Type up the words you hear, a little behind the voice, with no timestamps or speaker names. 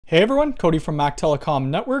Hey everyone, Cody from Mac Telecom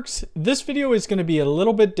Networks. This video is going to be a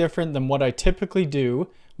little bit different than what I typically do.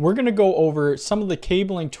 We're going to go over some of the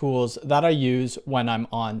cabling tools that I use when I'm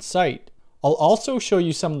on site. I'll also show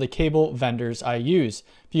you some of the cable vendors I use.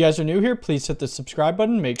 If you guys are new here, please hit the subscribe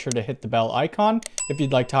button. Make sure to hit the bell icon. If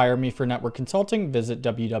you'd like to hire me for network consulting, visit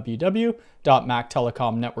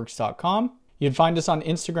www.mactelecomnetworks.com. You'd find us on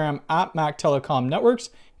Instagram at Mac Telecom Networks.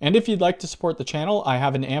 And if you'd like to support the channel, I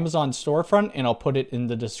have an Amazon storefront and I'll put it in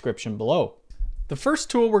the description below. The first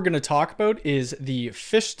tool we're going to talk about is the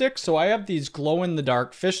fish stick. So I have these glow in the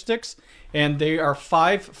dark fish sticks and they are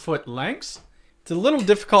 5-foot lengths. It's a little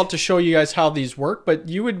difficult to show you guys how these work, but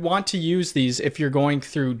you would want to use these if you're going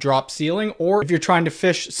through drop ceiling or if you're trying to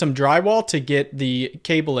fish some drywall to get the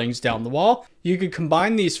cablings down the wall. You could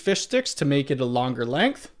combine these fish sticks to make it a longer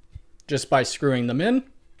length just by screwing them in.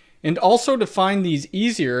 And also to find these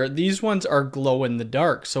easier, these ones are glow in the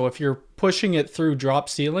dark. So if you're pushing it through drop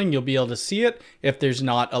ceiling, you'll be able to see it if there's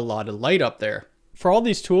not a lot of light up there. For all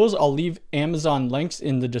these tools, I'll leave Amazon links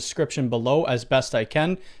in the description below as best I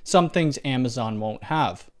can. Some things Amazon won't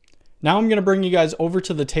have. Now I'm going to bring you guys over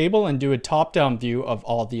to the table and do a top-down view of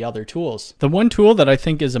all the other tools. The one tool that I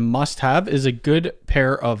think is a must-have is a good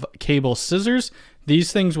pair of cable scissors.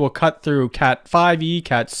 These things will cut through Cat 5e,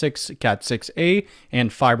 Cat 6, Cat 6a,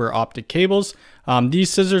 and fiber optic cables.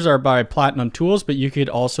 These scissors are by Platinum Tools, but you could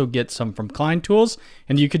also get some from Klein Tools,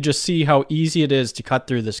 and you could just see how easy it is to cut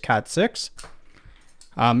through this Cat 6.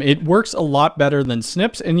 It works a lot better than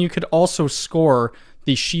snips, and you could also score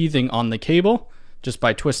the sheathing on the cable just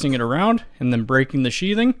by twisting it around and then breaking the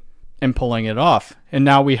sheathing and pulling it off. And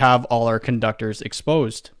now we have all our conductors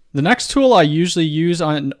exposed. The next tool I usually use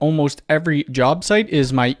on almost every job site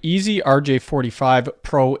is my Easy RJ45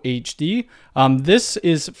 Pro HD. This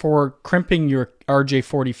is for crimping your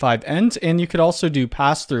RJ45 ends, and you could also do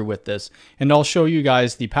pass-through with this. And I'll show you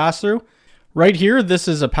guys the pass-through. Right here, this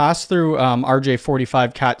is a pass-through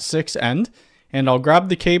RJ45 Cat 6 end. And I'll grab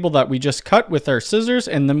the cable that we just cut with our scissors,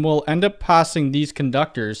 and then we'll end up passing these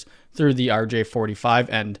conductors through the RJ45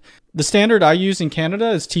 end. The standard I use in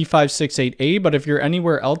Canada is T568A, but if you're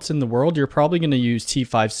anywhere else in the world, you're probably going to use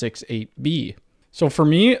T568B. So for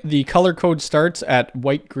me, the color code starts at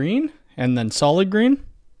white green and then solid green.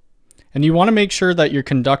 And you want to make sure that your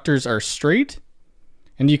conductors are straight.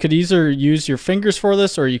 And you could either use your fingers for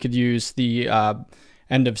this, or you could use the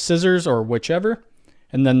end of scissors or whichever.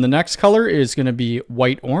 And then the next color is going to be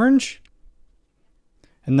white orange.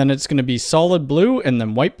 And then it's going to be solid blue and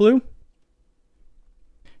then white blue.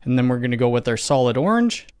 And then we're going to go with our solid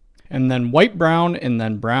orange and then white brown and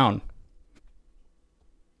then brown.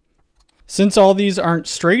 Since all these aren't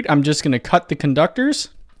straight, I'm just going to cut the conductors.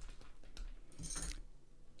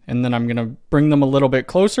 And then I'm going to bring them a little bit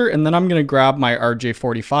closer, and then I'm going to grab my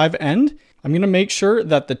RJ45 end. I'm going to make sure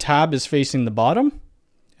that the tab is facing the bottom,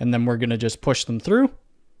 and then we're going to just push them through.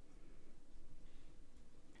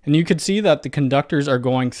 And you can see that the conductors are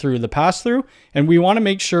going through the pass-through, and we want to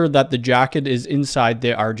make sure that the jacket is inside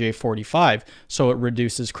the RJ45 so it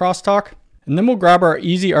reduces crosstalk. And then we'll grab our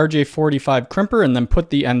Easy RJ45 crimper and then put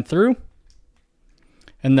the end through,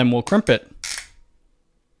 and then we'll crimp it.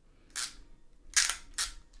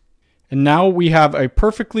 And now we have a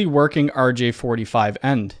perfectly working RJ45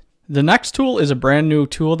 end. The next tool is a brand new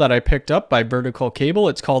tool that I picked up by Vertical Cable.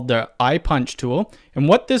 It's called the eye punch tool. And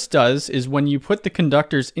what this does is when you put the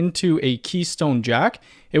conductors into a Keystone jack,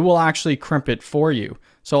 it will actually crimp it for you.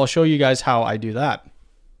 So I'll show you guys how I do that.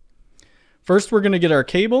 First, we're going to get our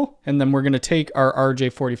cable, and then we're going to take our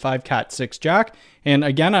RJ45 Cat 6 jack. And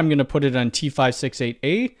again, I'm going to put it on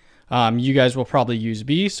T568A. You guys will probably use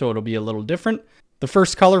B, so it'll be a little different. The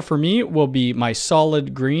first color for me will be my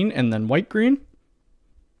solid green and then white green.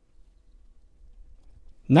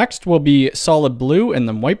 Next will be solid blue and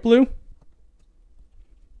then white blue.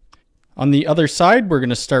 On the other side, we're going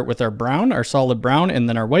to start with our brown, our solid brown, and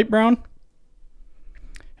then our white brown.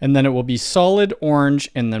 And then it will be solid orange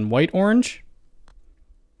and then white orange.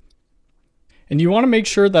 And you want to make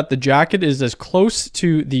sure that the jacket is as close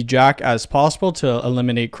to the jack as possible to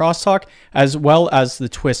eliminate crosstalk, as well as the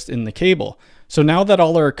twist in the cable. So now that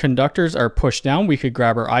all our conductors are pushed down, we could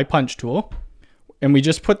grab our eye punch tool, and we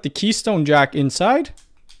just put the Keystone jack inside,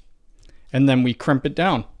 and then we crimp it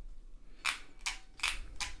down.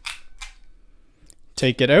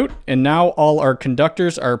 Take it out, and now all our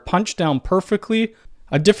conductors are punched down perfectly.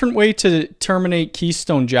 A different way to terminate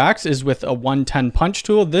Keystone jacks is with a 110 punch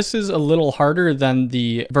tool. This is a little harder than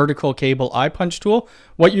the Vertical Cable eye punch tool.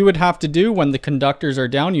 What you would have to do when the conductors are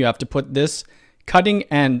down, you have to put this cutting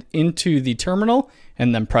end into the terminal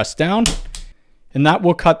and then press down. and that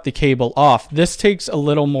will cut the cable off. This takes a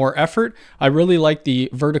little more effort. I really like the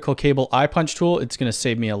vertical cable eye punch tool. It's going to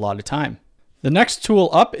save me a lot of time. The next tool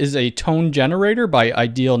up is a tone generator by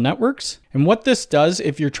Ideal Networks. And what this does,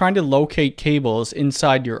 if you're trying to locate cables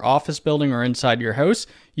inside your office building or inside your house,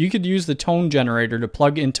 you could use the tone generator to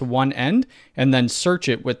plug into one end and then search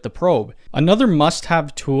it with the probe. Another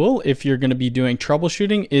must-have tool if you're going to be doing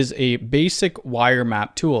troubleshooting is a basic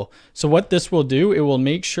WireMap tool. So what this will do, it will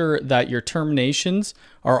make sure that your terminations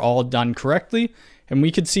are all done correctly. And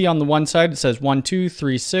we could see on the one side, it says 1, 2,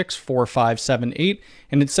 3, 6, 4, 5, 7, 8,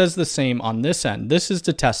 and it says the same on this end. This is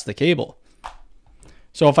to test the cable.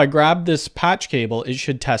 So if I grab this patch cable, it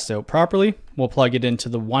should test out properly. We'll plug it into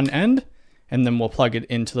the one end, and then we'll plug it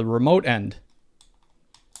into the remote end.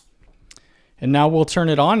 And now we'll turn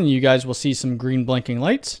it on, and you guys will see some green blinking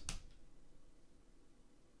lights.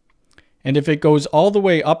 And if it goes all the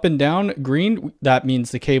way up and down green, that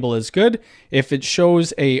means the cable is good. If it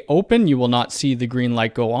shows a open, you will not see the green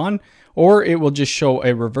light go on, or it will just show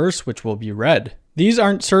a reverse, which will be red. These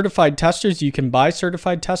aren't certified testers. You can buy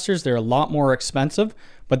certified testers. They're a lot more expensive,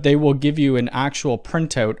 but they will give you an actual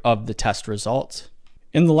printout of the test results.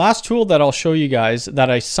 And the last tool that I'll show you guys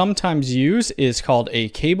that I sometimes use is called a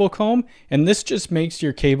cable comb, and this just makes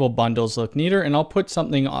your cable bundles look neater. And I'll put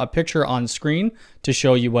a picture on screen to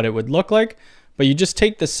show you what it would look like. But you just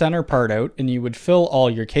take the center part out and you would fill all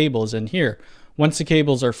your cables in here. Once the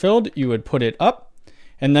cables are filled, you would put it up,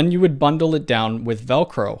 and then you would bundle it down with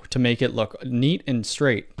Velcro to make it look neat and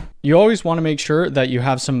straight. You always want to make sure that you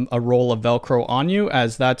have a roll of Velcro on you,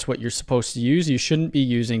 as that's what you're supposed to use. You shouldn't be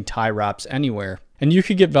using tie wraps anywhere. And you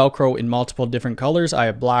could get Velcro in multiple different colors. I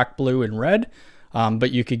have black, blue, and red,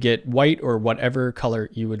 but you could get white or whatever color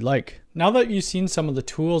you would like. Now that you've seen some of the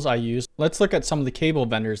tools I use, let's look at some of the cable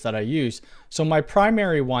vendors that I use. So my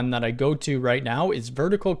primary one that I go to right now is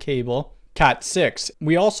Vertical Cable Cat 6.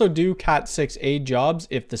 We also do Cat 6A jobs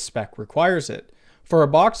if the spec requires it. For a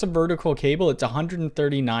box of vertical cable, it's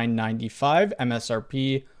 $139.95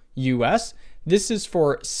 MSRP US. This is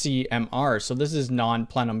for CMR, so this is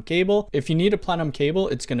non-plenum cable. If you need a plenum cable,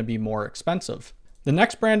 it's going to be more expensive. The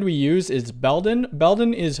next brand we use is Belden.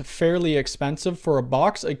 Belden is fairly expensive. For a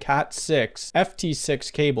box of Cat 6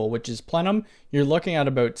 FT6 cable, which is plenum, you're looking at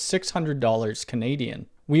about $600 Canadian.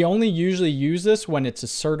 We only usually use this when it's a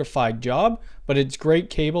certified job, but it's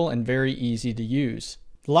great cable and very easy to use.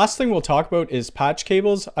 The last thing we'll talk about is patch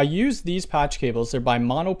cables. I use these patch cables. They're by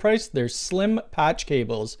Monoprice. They're slim patch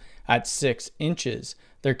cables at 6 inches.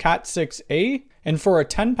 They're Cat 6A, and for a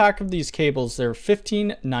 10 pack of these cables, they're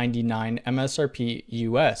 $15.99 MSRP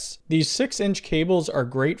US. These 6-inch cables are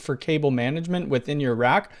great for cable management within your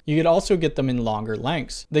rack. You could also get them in longer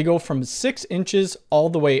lengths. They go from 6 inches all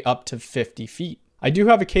the way up to 50 feet. I do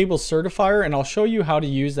have a cable certifier, and I'll show you how to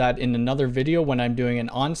use that in another video when I'm doing an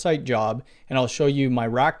on-site job, and I'll show you my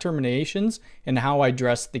rack terminations and how I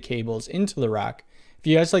dress the cables into the rack. If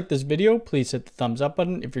you guys like this video, please hit the thumbs up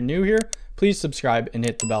button. If you're new here, please subscribe and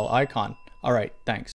hit the bell icon. All right, thanks.